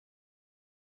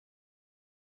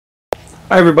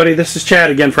Hi everybody, this is Chad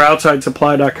again for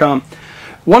OutsideSupply.com.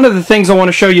 One of the things I want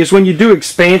to show you is when you do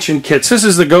expansion kits. This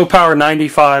is the GoPower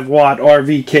 95 watt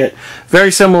RV kit. Very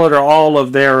similar to all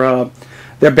of their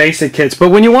basic kits. But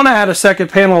when you want to add a second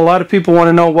panel, a lot of people want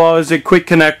to know, well, is it quick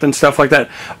connect and stuff like that.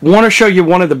 I want to show you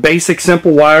one of the basic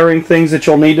simple wiring things that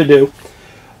you'll need to do.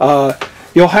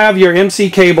 You'll have your MC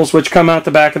cables which come out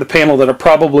the back of the panel that are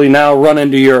probably now run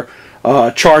into your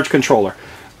charge controller.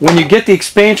 When you get the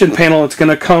expansion panel, it's going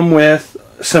to come with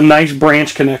some nice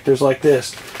branch connectors like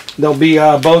this. There'll be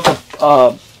both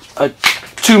a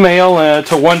 2 male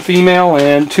to 1 female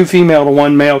and 2 female to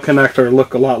 1 male connector.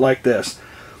 Look a lot like this.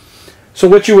 So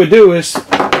what you would do is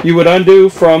you would undo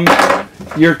from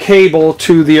your cable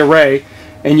to the array,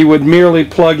 and you would merely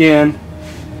plug in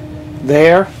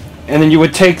there, and then you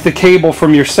would take the cable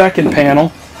from your second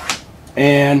panel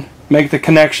and make the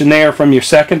connection there from your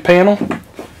second panel,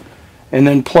 and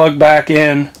then plug back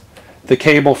in the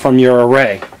cable from your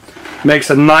array.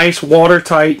 Makes a nice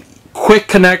watertight quick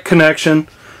connect connection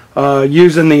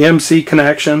using the MC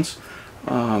connections.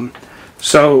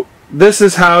 So this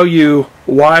is how you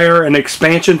wire an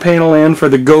expansion panel in for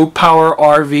the GoPower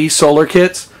RV solar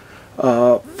kits.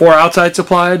 For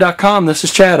OutsideSupply.com, this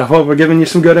is Chad. I hope we're giving you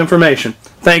some good information.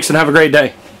 Thanks and have a great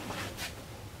day.